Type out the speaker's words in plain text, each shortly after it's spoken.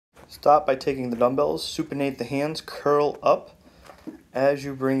Stop by taking the dumbbells, supinate the hands, curl up. As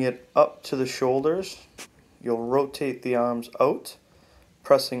you bring it up to the shoulders, you'll rotate the arms out,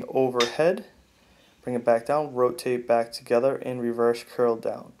 pressing overhead. Bring it back down, rotate back together, and reverse curl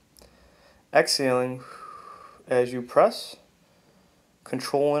down. Exhaling as you press,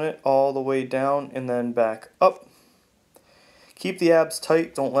 controlling it all the way down and then back up. Keep the abs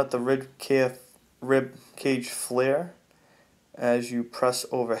tight, don't let the rib cage flare as you press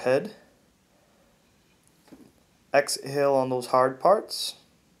overhead. Exhale on those hard parts.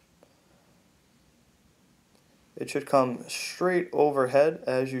 It should come straight overhead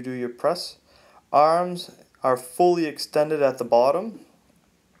as you do your press. Arms are fully extended at the bottom.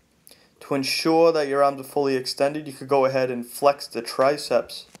 To ensure that your arms are fully extended, you could go ahead and flex the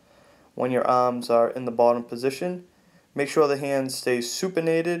triceps when your arms are in the bottom position. Make sure the hands stay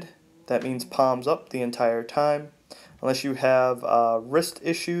supinated. That means palms up the entire time. Unless you have wrist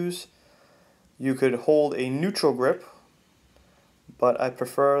issues, you could hold a neutral grip, but I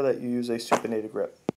prefer that you use a supinated grip.